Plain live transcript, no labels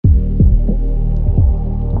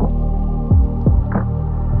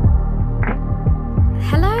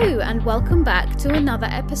and welcome back to another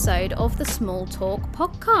episode of the Small Talk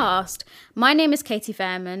podcast. My name is Katie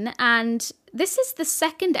Fairman, and this is the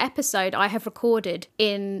second episode I have recorded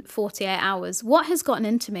in 48 hours. What has gotten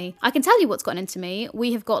into me? I can tell you what's gotten into me.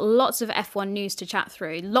 We have got lots of F1 news to chat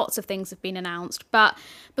through. Lots of things have been announced. But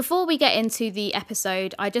before we get into the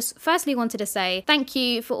episode, I just firstly wanted to say thank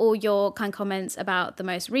you for all your kind comments about the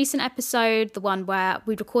most recent episode, the one where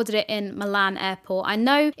we recorded it in Milan Airport. I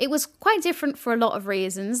know it was quite different for a lot of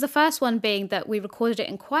reasons. The first one being that we recorded it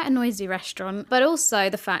in quite a noisy restaurant, but also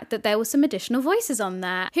the fact that there were some additional voices on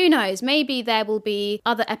there. Who knows? Maybe there will be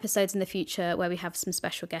other episodes in the future where we have some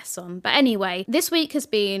special guests on. But anyway, this week has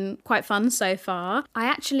been quite fun so far. I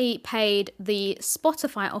actually paid the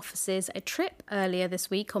Spotify offices a trip earlier this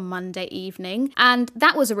week on Monday evening, and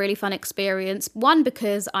that was a really fun experience. One,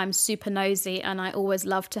 because I'm super nosy and I always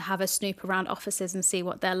love to have a snoop around offices and see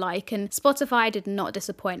what they're like, and Spotify did not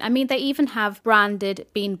disappoint. I mean, they even have branded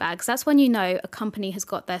beanbags. That's when you know a company has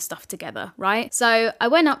got their stuff together, right? So I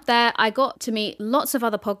went up there, I got to meet lots of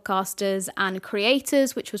other podcasters and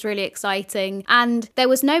creators, which was really exciting. And there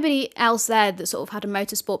was nobody else there that sort of had a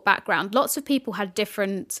motorsport background. Lots of people had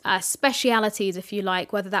different specialities, if you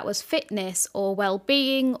like, whether that was fitness or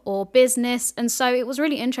well-being or business. And so it was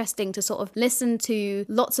really interesting to sort of listen to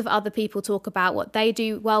lots of other people talk about what they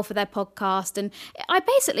do well for their podcast. And I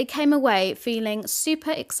basically came away feeling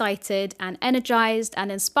super excited and energized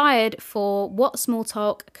and inspired for what Small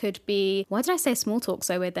Talk could be. Why did I say Small Talk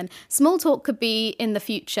so weird then? Small Talk could be in the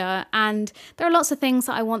future. And there are lots of things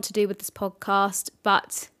that I want to do with this podcast,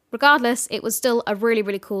 but regardless, it was still a really,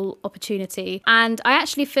 really cool opportunity. And I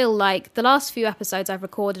actually feel like the last few episodes I've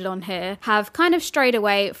recorded on here have kind of strayed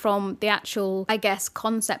away from the actual, I guess,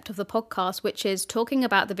 concept of the podcast, which is talking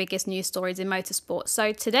about the biggest news stories in motorsport.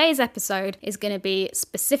 So today's episode is going to be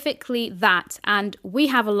specifically that. And we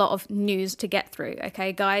have a lot of news to get through,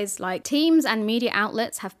 okay, guys? Like, teams and media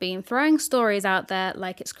outlets have been throwing stories out there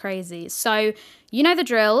like it's crazy. So you know the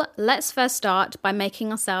drill. Let's first start by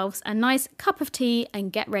making ourselves a nice cup of tea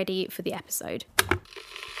and get ready for the episode.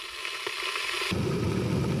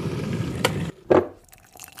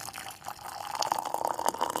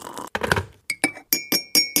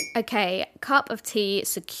 Okay, cup of tea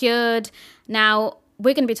secured. Now,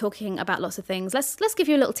 we're going to be talking about lots of things. Let's give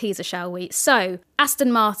you a little teaser, shall we? So,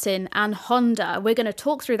 Aston Martin and Honda, we're going to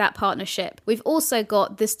talk through that partnership. We've also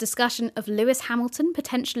got this discussion of Lewis Hamilton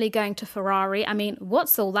potentially going to Ferrari. I mean,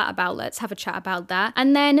 what's all that about? Let's have a chat about that.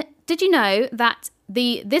 And then, did you know that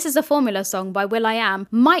the This Is a Formula song by will.i.am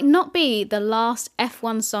might not be the last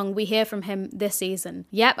F1 song we hear from him this season?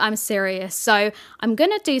 Yep, I'm serious. So I'm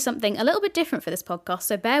going to do something a little bit different for this podcast,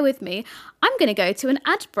 so bear with me. I'm going to go to an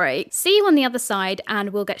ad break. See you on the other side,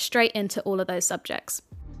 and we'll get straight into all of those subjects.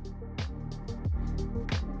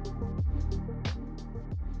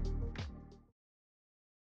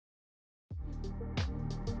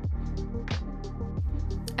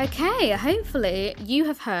 Okay, hopefully you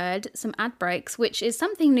have heard some ad breaks, which is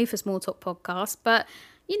something new for Small Talk Podcast, but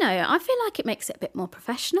you know, I feel like it makes it a bit more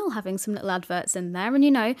professional having some little adverts in there. And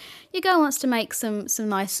you know, your girl wants to make some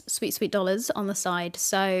nice, sweet dollars on the side.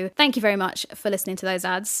 So thank you very much for listening to those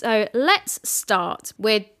ads. So let's start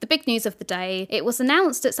with the big news of the day. It was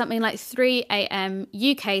announced at something like 3 a.m.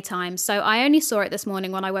 UK time. So I only saw it this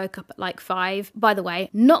morning when I woke up at like 5. By the way,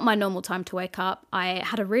 not my normal time to wake up. I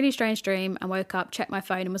had a really strange dream and woke up, checked my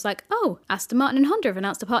phone and was like, oh, Aston Martin and Honda have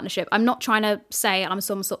announced a partnership. I'm not trying to say I'm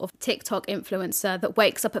some sort of TikTok influencer that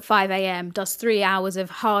wakes up at 5 a.m, does 3 hours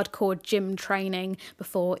of hardcore gym training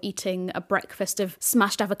before eating a breakfast of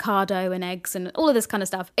smashed avocado and eggs and all of this kind of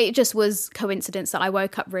stuff. It just was coincidence that I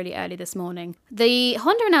woke up really early this morning. The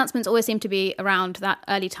Honda announcements always seem to be around that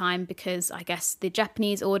early time because I guess the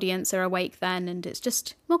Japanese audience are awake then and it's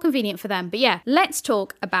just more convenient for them. But yeah, let's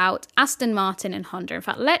talk about Aston Martin and Honda. In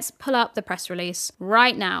fact, let's pull up the press release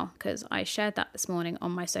right now because I shared that this morning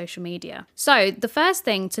on my social media. So the first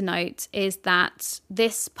thing to note is that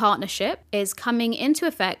this partnership is coming into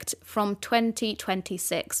effect from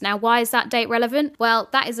 2026. Now, why is that date relevant? Well,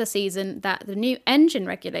 that is a season that the new engine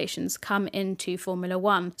regulations come into Formula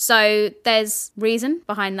One. So there's reason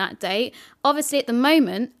behind that date. Obviously, at the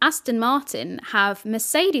moment, Aston Martin have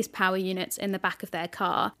Mercedes power units in the back of their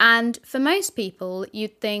car. And for most people,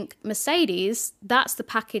 you'd think Mercedes, that's the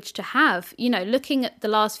package to have. You know, looking at the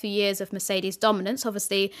last few years of Mercedes dominance,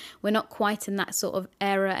 obviously, we're not quite in that sort of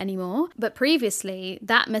era anymore. But previously,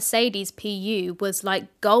 that Mercedes PU was like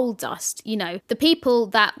gold dust. You know, the people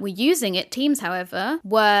that were using it, teams, however,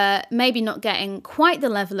 were maybe not getting quite the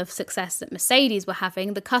level of success that Mercedes were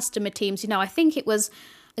having. The customer teams, you know, I think it was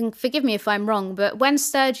and forgive me if I'm wrong, but when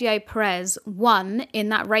Sergio Perez won in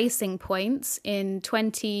that Racing Points in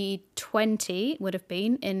 2020, would have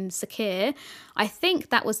been in Sakir, I think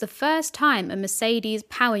that was the first time a Mercedes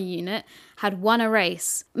power unit had won a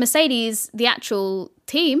race. Mercedes, the actual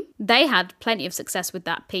team, they had plenty of success with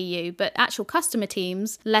that PU, but actual customer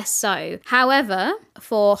teams, less so. However,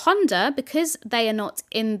 for Honda, because they are not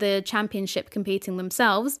in the championship competing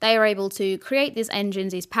themselves, they are able to create these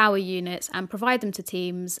engines, these power units, and provide them to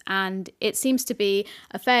teams, and it seems to be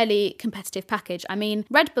a fairly competitive package. I mean,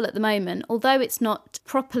 Red Bull at the moment, although it's not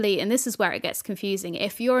properly, and this is where it gets confusing,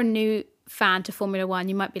 if you're a new fan to Formula One,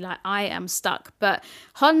 you might be like, I am stuck. But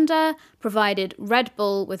Honda provided Red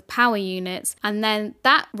Bull with power units, and then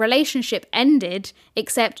that relationship ended,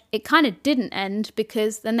 except it kind of didn't end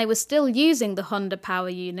because then they were still using the Honda power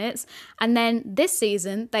units. And then this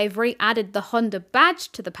season, they've re-added the Honda badge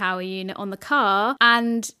to the power unit on the car,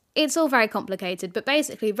 and it's all very complicated. But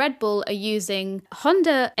basically, Red Bull are using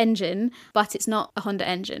Honda engine, but it's not a Honda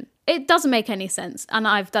engine. It doesn't make any sense, and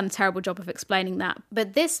I've done a terrible job of explaining that.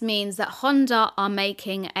 But this means that Honda are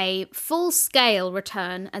making a full-scale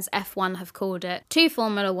return, as F1 have called it, to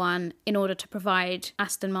Formula One in order to provide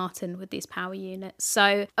Aston Martin with these power units.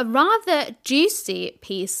 So a rather juicy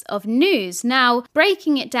piece of news. Now,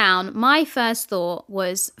 breaking it down, my first thought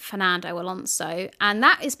was Fernando Alonso, and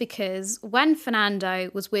that is because when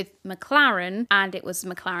Fernando was with McLaren, and it was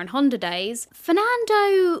McLaren Honda days,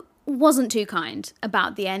 Fernando wasn't too kind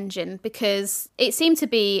about the engine because it seemed to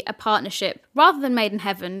be a partnership rather than made in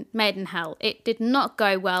heaven, made in hell. It did not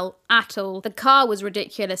go well at all. The car was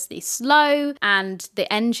ridiculously slow and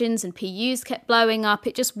the engines and PUs kept blowing up.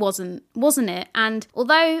 It just wasn't it. And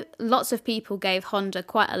although lots of people gave Honda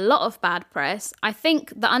quite a lot of bad press, I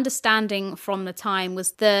think the understanding from the time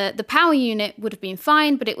was the power unit would have been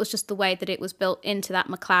fine, but it was just the way that it was built into that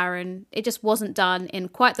McLaren. It just wasn't done in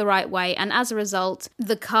quite the right way, and as a result,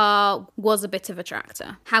 the car was a bit of a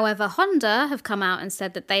tractor. However, Honda have come out and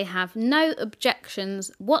said that they have no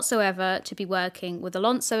objections whatsoever to be working with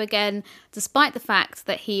Alonso again, despite the fact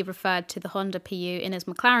that he referred to the Honda PU in his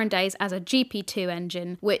McLaren days as a GP2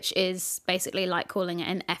 engine, which is basically like calling it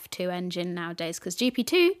an F2 engine nowadays, because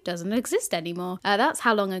GP2 doesn't exist anymore. That's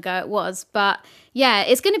how long ago it was. But yeah,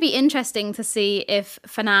 it's going to be interesting to see if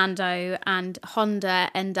Fernando and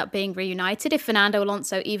Honda end up being reunited, if Fernando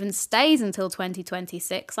Alonso even stays until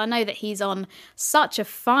 2026. I know that he's on such a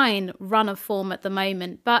fine run of form at the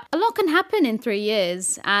moment, but a lot can happen in 3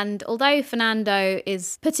 years. And although Fernando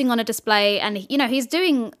is putting on a display and, you know, he's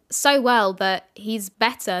doing so well that he's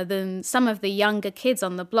better than some of the younger kids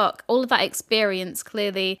on the block, all of that experience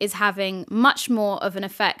clearly is having much more of an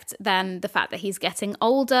effect than the fact that he's getting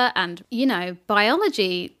older. And, you know,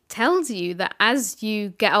 biology tells you that as you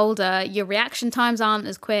get older, your reaction times aren't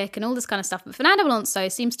as quick and all this kind of stuff. But Fernando Alonso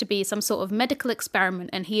seems to be some sort of medical experiment,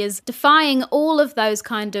 and he is defying all of those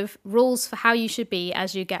kind of rules for how you should be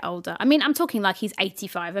as you get older. I mean, I'm talking like he's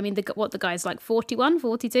 85. I mean, the guy's like 41,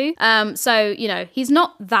 42. So, you know, he's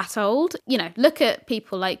not that old. You know, look at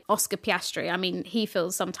people like Oscar Piastri. I mean, he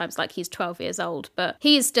feels sometimes like he's 12 years old, but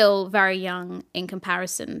he is still very young in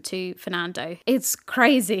comparison to Fernando. It's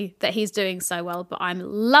crazy that he's doing so well, but I'm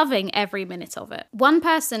loving every minute of it. One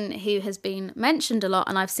person who has been mentioned a lot,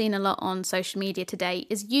 and I've seen a lot on social media today,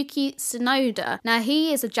 is Yuki Tsunoda. Now,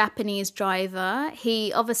 he is a Japanese driver.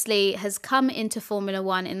 He obviously has come into Formula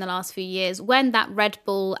One in the last few years when that Red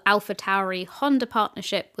Bull AlphaTauri Honda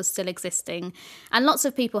partnership was still existing. And lots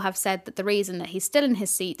of people have said that the reason that he's still in his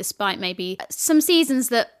seat, despite maybe some seasons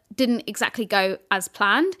that didn't exactly go as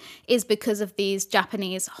planned, is because of these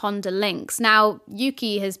Japanese Honda links. Now,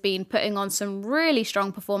 Yuki has been putting on some really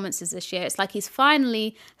strong performances this year. It's like he's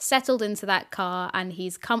finally settled into that car and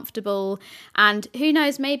he's comfortable. And who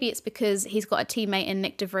knows, maybe it's because he's got a teammate in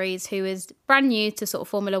Nick de Vries who is brand new to sort of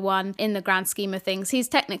Formula One in the grand scheme of things. He's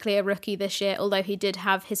technically a rookie this year, although he did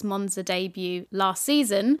have his Monza debut last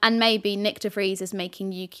season. And maybe Nick de Vries is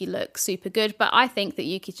making Yuki look super good. But I think that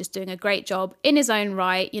Yuki's just doing a great job in his own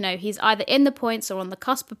right. You know, he's either in the points or on the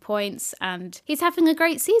cusp of points, and he's having a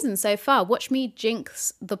great season so far. Watch me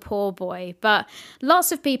jinx the poor boy. But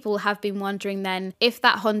lots of people have been wondering then if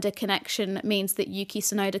that Honda connection means that Yuki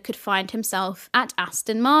Tsunoda could find himself at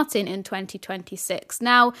Aston Martin in 2026.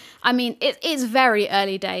 Now, I mean, it's very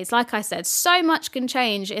early days. Like I said, so much can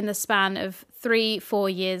change in the span of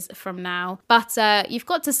 3-4 years from now. But you've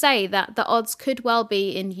got to say that the odds could well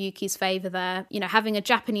be in Yuki's favour there. You know, having a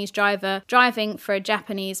Japanese driver driving for a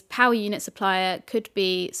Japanese Japanese power unit supplier could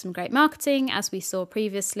be some great marketing, as we saw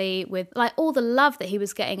previously with like all the love that he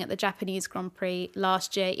was getting at the Japanese Grand Prix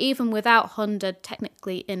last year, even without Honda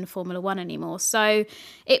technically in Formula One anymore. So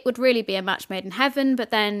it would really be a match made in heaven, but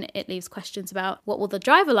then it leaves questions about what will the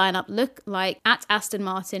driver lineup look like at Aston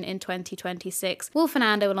Martin in 2026. Will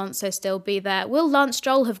Fernando Alonso still be there? Will Lance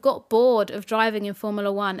Stroll have got bored of driving in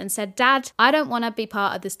Formula One and said, Dad, I don't want to be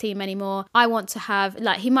part of this team anymore. I want to have,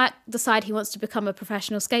 like, he might decide he wants to become a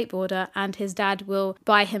professional skateboarder and his dad will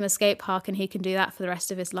buy him a skate park and he can do that for the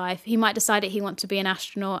rest of his life. He might decide that he wants to be an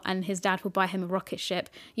astronaut and his dad will buy him a rocket ship.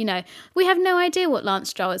 You know, we have no idea what Lance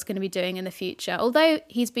Stroll is going to be doing in the future. Although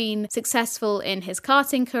he's been successful in his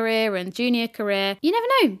karting career and junior career, you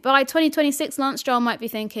never know. By 2026, Lance Stroll might be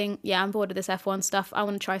thinking, yeah, I'm bored of this F1 stuff. I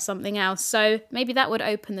want to try something else. So maybe that would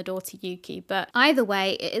open the door to Yuki. But either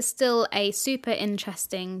way, it is still a super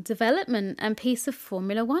interesting development and piece of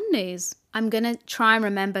Formula One news. I'm going to try and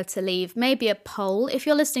remember to leave maybe a poll. If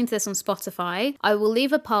you're listening to this on Spotify, I will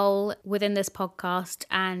leave a poll within this podcast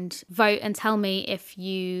and vote and tell me if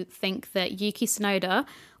you think that Yuki Tsunoda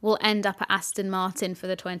will end up at Aston Martin for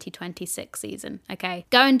the 2026 season. Okay,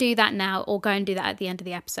 go and do that now or go and do that at the end of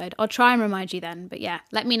the episode. I'll try and remind you then. But yeah,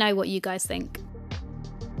 let me know what you guys think.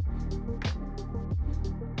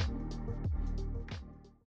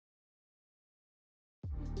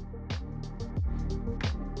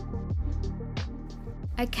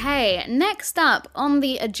 Okay, next up on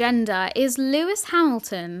the agenda is Lewis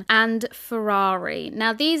Hamilton and Ferrari.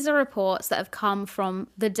 Now, these are reports that have come from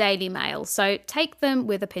the Daily Mail, so take them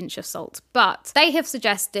with a pinch of salt. But they have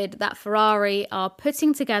suggested that Ferrari are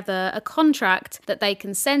putting together a contract that they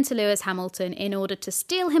can send to Lewis Hamilton in order to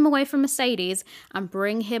steal him away from Mercedes and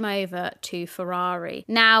bring him over to Ferrari.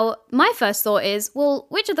 Now, my first thought is, well,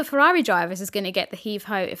 which of the Ferrari drivers is going to get the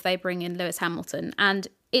heave-ho if they bring in Lewis Hamilton? And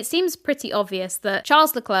it seems pretty obvious that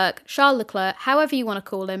Charles Leclerc, however you want to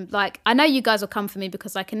call him, like, I know you guys will come for me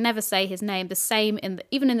because I can never say his name the same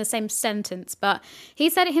even in the same sentence, but he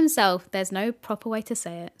said it himself. There's no proper way to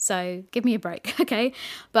say it, so give me a break, okay?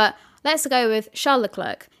 But let's go with Charles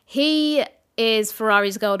Leclerc. He is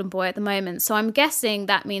Ferrari's golden boy at the moment, so I'm guessing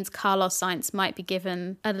that means Carlos Sainz might be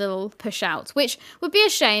given a little push out, which would be a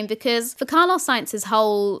shame because for Carlos Sainz's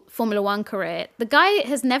whole Formula One career, the guy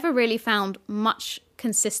has never really found much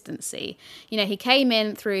consistency. You know, he came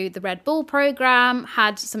in through the Red Bull program,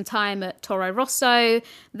 had some time at Toro Rosso,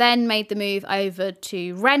 then made the move over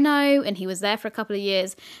to Renault and he was there for a couple of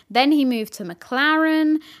years. Then he moved to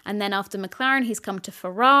McLaren, and then after McLaren he's come to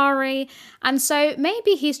Ferrari. And so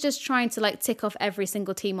maybe he's just trying to like tick off every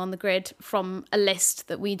single team on the grid from a list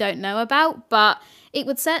that we don't know about, but it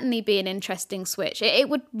would certainly be an interesting switch. It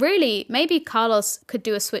would really, maybe Carlos could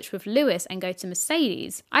do a switch with Lewis and go to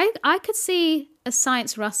Mercedes. I could see a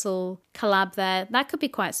Sainz-Russell collab there. That could be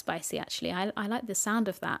quite spicy, actually. I like the sound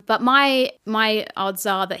of that. But my odds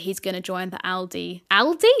are that he's going to join the Audi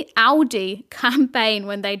campaign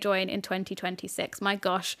when they join in 2026. My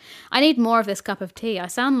gosh, I need more of this cup of tea. I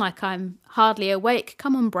sound like I'm hardly awake.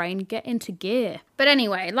 Come on, brain, get into gear. But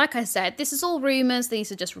anyway, like I said, this is all rumours.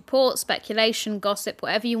 These are just reports, speculation, gossip,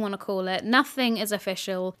 whatever you want to call it. Nothing is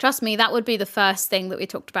official. Trust me, that would be the first thing that we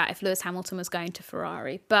talked about if Lewis Hamilton was going to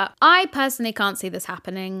Ferrari. But I personally can't see this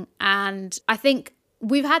happening. And I think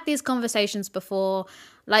we've had these conversations before,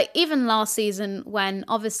 like even last season when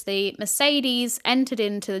obviously Mercedes entered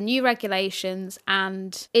into the new regulations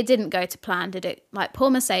and it didn't go to plan, did it? Like, poor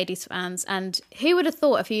Mercedes fans. And who would have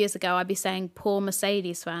thought a few years ago I'd be saying poor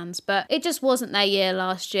Mercedes fans? But it just wasn't their year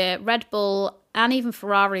last year. Red Bull and even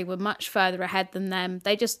Ferrari were much further ahead than them.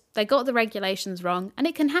 They got the regulations wrong, and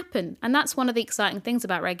it can happen. And that's one of the exciting things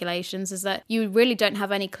about regulations, is that you really don't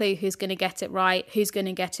have any clue who's going to get it right, who's going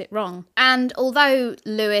to get it wrong. And although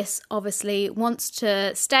Lewis obviously wants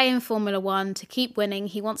to stay in Formula One, to keep winning,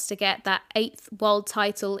 he wants to get that 8th world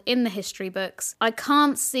title in the history books, I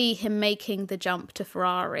can't see him making the jump to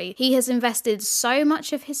Ferrari. He has invested so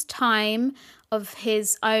much of his time, of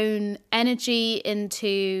his own energy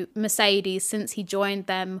into Mercedes since he joined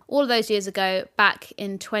them all of those years ago, back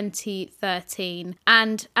in 2013.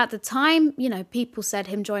 And at the time, you know, people said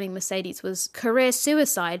him joining Mercedes was career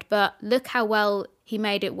suicide, but look how well he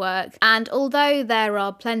made it work. And although there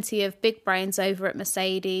are plenty of big brains over at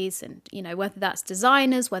Mercedes, and, you know, whether that's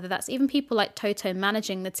designers, whether that's even people like Toto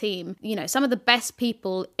managing the team, you know, some of the best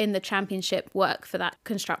people in the championship work for that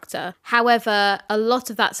constructor. However, a lot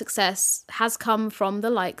of that success has come from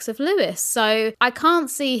the likes of Lewis. So I can't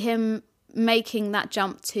see him making that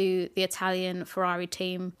jump to the Italian Ferrari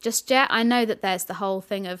team just yet. I know that there's the whole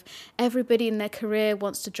thing of everybody in their career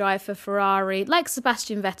wants to drive for Ferrari. Like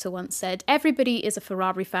Sebastian Vettel once said, everybody is a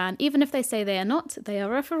Ferrari fan. Even if they say they are not, they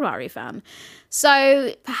are a Ferrari fan.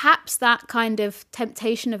 So perhaps that kind of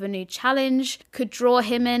temptation of a new challenge could draw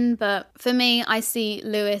him in. But for me, I see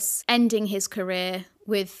Lewis ending his career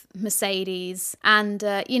with Mercedes, and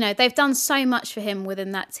they've done so much for him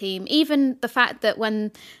within that team. Even the fact that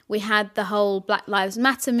when we had the whole Black Lives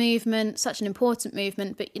Matter movement, such an important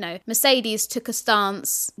movement, but Mercedes took a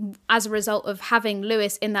stance as a result of having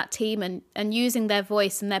Lewis in that team and using their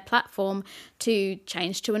voice and their platform to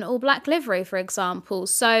change to an all-black livery, for example.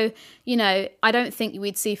 So I don't think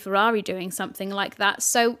we'd see Ferrari doing something like that.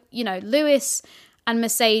 So Lewis and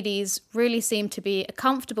Mercedes really seem to be a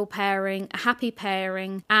comfortable pairing, a happy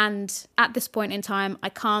pairing. And at this point in time, I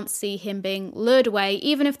can't see him being lured away.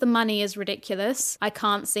 Even if the money is ridiculous, I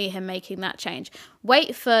can't see him making that change.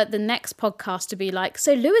 Wait for the next podcast to be like,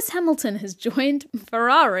 so Lewis Hamilton has joined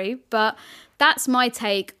Ferrari. But that's my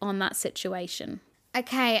take on that situation.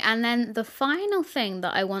 Okay, and then the final thing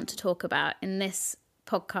that I want to talk about in this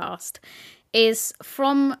podcast is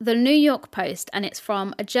from the New York Post, and it's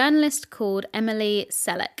from a journalist called Emily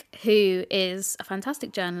Selleck, who is a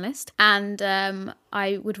fantastic journalist, and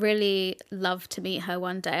I would really love to meet her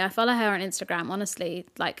one day. I follow her on Instagram, honestly,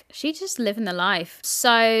 she's just living the life.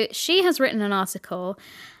 So she has written an article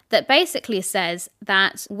that basically says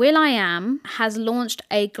that will.i.am has launched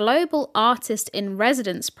a global artist in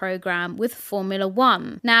residence program with Formula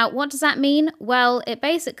One. Now, what does that mean? Well, it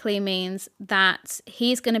basically means that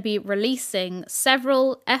he's going to be releasing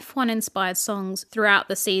several F1 inspired songs throughout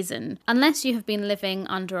the season. Unless you have been living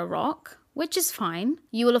under a rock, which is fine,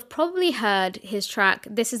 you will have probably heard his track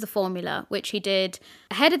This Is the Formula, which he did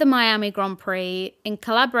ahead of the Miami Grand Prix in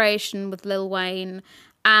collaboration with Lil Wayne,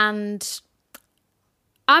 and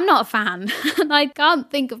I'm not a fan. I can't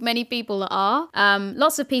think of many people that are.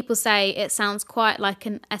 Lots of people say it sounds quite like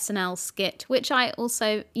an SNL skit, which I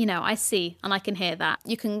also, I see and I can hear that.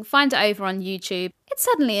 You can find it over on YouTube. It's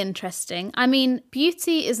certainly interesting. I mean,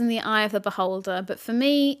 beauty is in the eye of the beholder, but for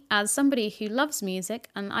me, as somebody who loves music,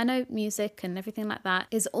 and I know music and everything like that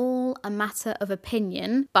is all a matter of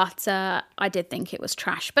opinion, but I did think it was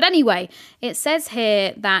trash. But anyway, it says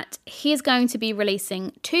here that he is going to be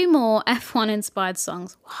releasing 2 more F1 inspired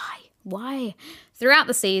songs. Why? Throughout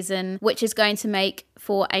the season, which is going to make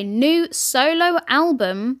for a new solo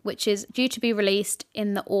album, which is due to be released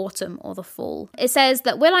in the autumn or the fall. It says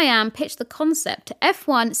that will.i.am pitched the concept to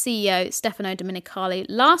F1 CEO Stefano Domenicali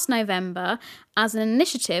last November as an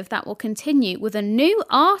initiative that will continue with a new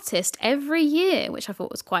artist every year, which I thought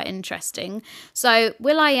was quite interesting. So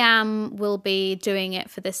will.i.am will be doing it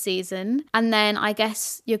for this season. And then I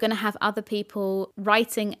guess you're going to have other people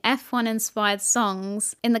writing F1 inspired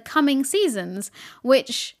songs in the coming seasons,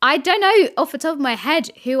 which I don't know off the top of my head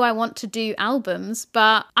who I want to do albums,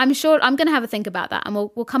 but I'm sure I'm going to have a think about that, and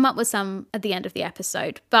we'll come up with some at the end of the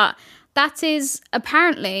episode. But that is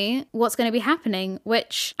apparently what's going to be happening,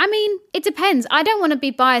 which, I mean, it depends. I don't want to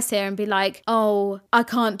be biased here and be like, oh, I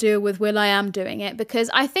can't deal with will.i.am doing it, because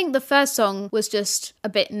I think the first song was just a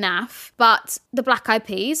bit naff, but the Black Eyed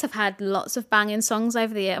Peas have had lots of banging songs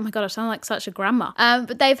over the year. Oh my God, I sound like such a grandma.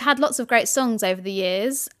 But they've had lots of great songs over the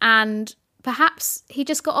years, and perhaps he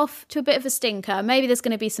just got off to a bit of a stinker. Maybe there's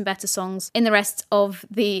going to be some better songs in the rest of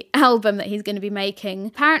the album that he's going to be making.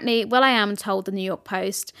 Apparently, will.i.am told the New York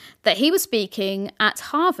Post that he was speaking at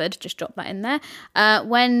Harvard, just drop that in there,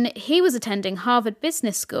 when he was attending Harvard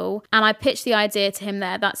Business School, and I pitched the idea to him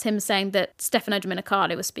there. That's him saying that Stefano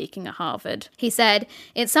Domenicali was speaking at Harvard. He said,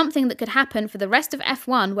 it's something that could happen for the rest of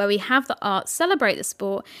F1, where we have the arts celebrate the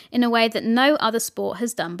sport in a way that no other sport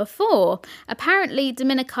has done before. Apparently,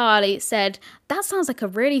 Domenicali said, that sounds like a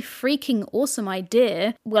really freaking awesome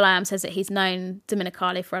idea. will.i.am says that he's known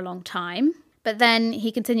Domenicali for a long time. But then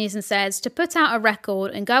he continues and says, to put out a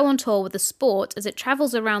record and go on tour with the sport as it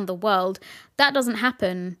travels around the world, that doesn't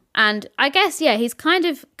happen. And I guess, yeah, he's kind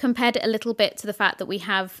of compared it a little bit to the fact that we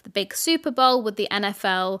have the big Super Bowl with the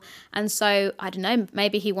NFL. And so, I don't know,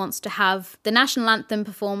 maybe he wants to have the national anthem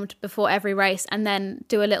performed before every race and then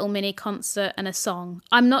do a little mini concert and a song.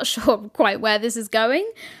 I'm not sure quite where this is going.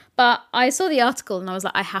 But I saw the article and I was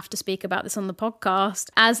like, I have to speak about this on the podcast.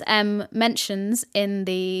 As M mentions in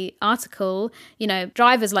the article,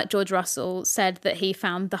 drivers like George Russell said that he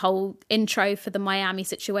found the whole intro for the Miami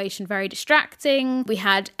situation very distracting. We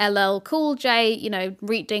had LL Cool J,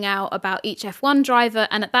 reading out about each F1 driver.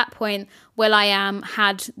 And at that point, will.i.am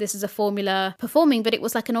had This Is a Formula performing, but it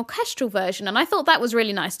was like an orchestral version. And I thought that was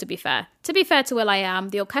really nice, to be fair. To be fair to will.i.am,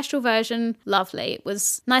 the orchestral version, lovely. It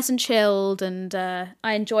was nice and chilled and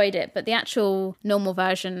I enjoyed it. But the actual normal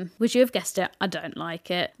version, would you have guessed it? I don't like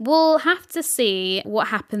it. We'll have to see what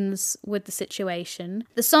happens with the situation.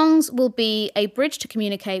 The songs will be a bridge to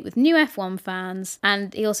communicate with new F1 fans.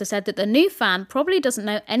 And he also said that the new fan probably doesn't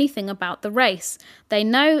know anything about the race. They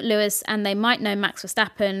know Lewis and they might know Max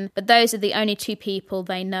Verstappen, but those are the only two people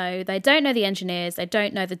they know. They don't know the engineers. They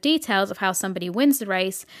don't know the details of how somebody wins the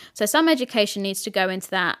race. So some education needs to go into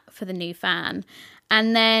that for the new fan.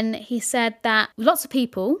 And then he said that lots of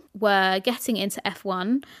people were getting into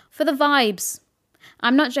F1 for the vibes.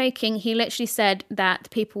 I'm not joking. He literally said that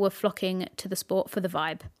people were flocking to the sport for the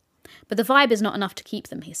vibe. But the vibe is not enough to keep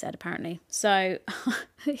them, he said, apparently. So,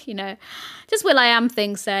 just will.i.am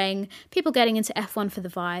thing saying people getting into F1 for the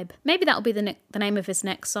vibe. Maybe that'll be the name of his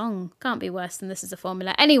next song. Can't be worse than This Is a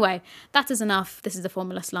Formula. Anyway, that is enough. This is the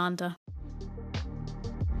Formula slander.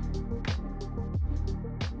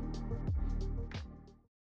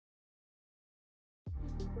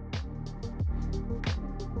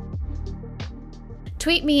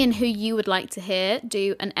 Tweet me in who you would like to hear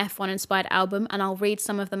do an F1 inspired album and I'll read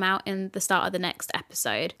some of them out in the start of the next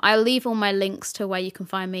episode. I'll leave all my links to where you can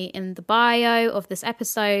find me in the bio of this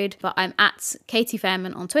episode, but I'm at Katie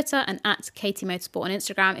Fairman on Twitter and at Katie Motorsport on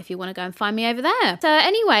Instagram if you want to go and find me over there. So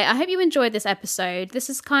anyway, I hope you enjoyed this episode. This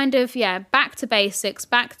is kind of, back to basics,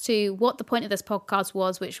 back to what the point of this podcast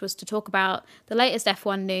was, which was to talk about the latest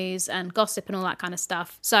F1 news and gossip and all that kind of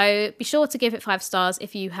stuff. So be sure to give it 5 stars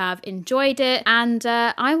if you have enjoyed it, and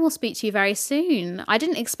I will speak to you very soon. I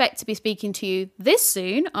didn't expect to be speaking to you this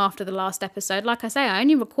soon after the last episode. Like I say, I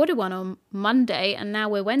only recorded one on Monday and now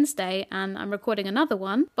we're Wednesday and I'm recording another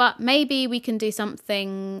one. But maybe we can do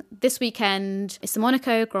something this weekend. It's the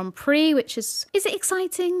Monaco Grand Prix, which is it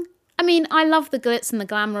exciting? I mean, I love the glitz and the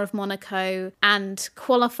glamour of Monaco and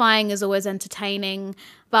qualifying is always entertaining.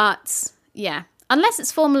 But yeah, unless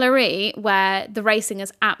it's Formula E where the racing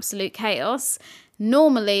is absolute chaos,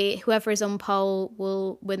 normally whoever is on pole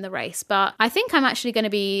will win the race. But I think I'm actually going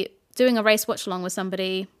to be doing a race watch along with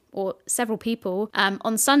somebody or several people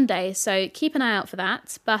on Sunday. So keep an eye out for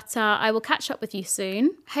that. But I will catch up with you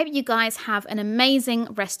soon. Hope you guys have an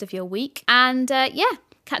amazing rest of your week. And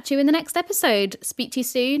catch you in the next episode. Speak to you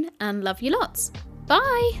soon and love you lots.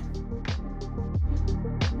 Bye.